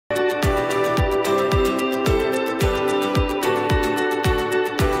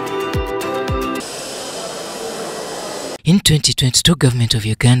2022, Government of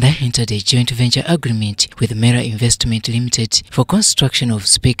Uganda entered a joint venture agreement with Meera Investment Limited for construction of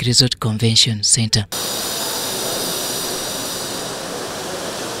Speke Resort Convention Centre.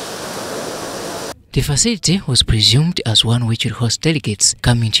 The facility was presumed as one which would host delegates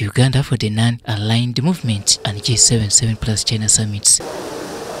coming to Uganda for the Non-Aligned Movement and G-77+China summits.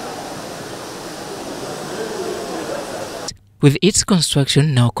 With its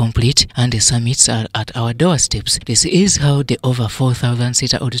construction now complete and the summits are at our doorsteps, this is how the over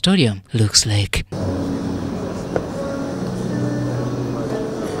 4,000-seater auditorium looks like.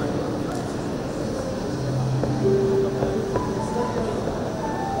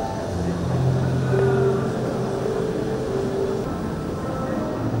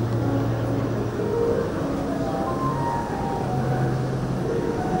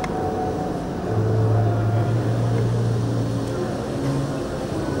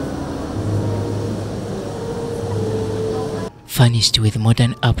 Furnished with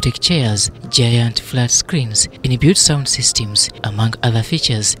modern uptake chairs, giant flat screens, inbuilt sound systems, among other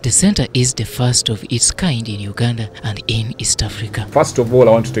features, the center is the first of its kind in Uganda and in East Africa. First of all,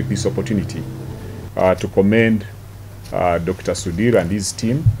 I want to take this opportunity to commend Dr. Sudhir and his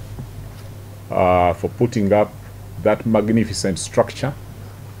team for putting up that magnificent structure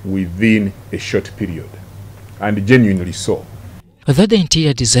within a short period, and genuinely so. Although the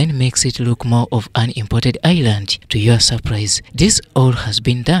interior design makes it look more of an imported island, to your surprise, this all has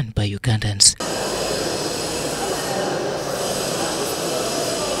been done by Ugandans.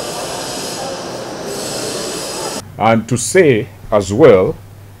 And to say as well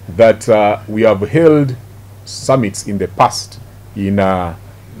that we have held summits in the past in a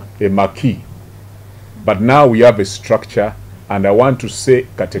marquee, but now we have a structure, and I want to say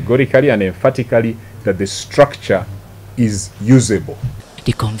categorically and emphatically that the structure is usable.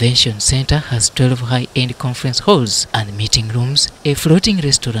 The convention center has 12 high-end conference halls and meeting rooms, a floating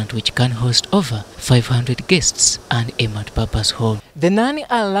restaurant which can host over 500 guests, and a multi-purpose hall. The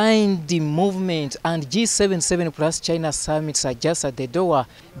Non-Aligned Movement and G77+China summits are just at the door,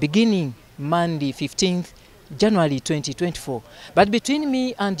 beginning Monday 15th January 2024. But between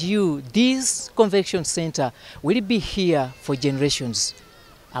me and you, this convention center will be here for generations.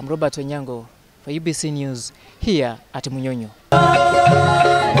 I'm Robert Onyango for UBC News here at Munyonyo.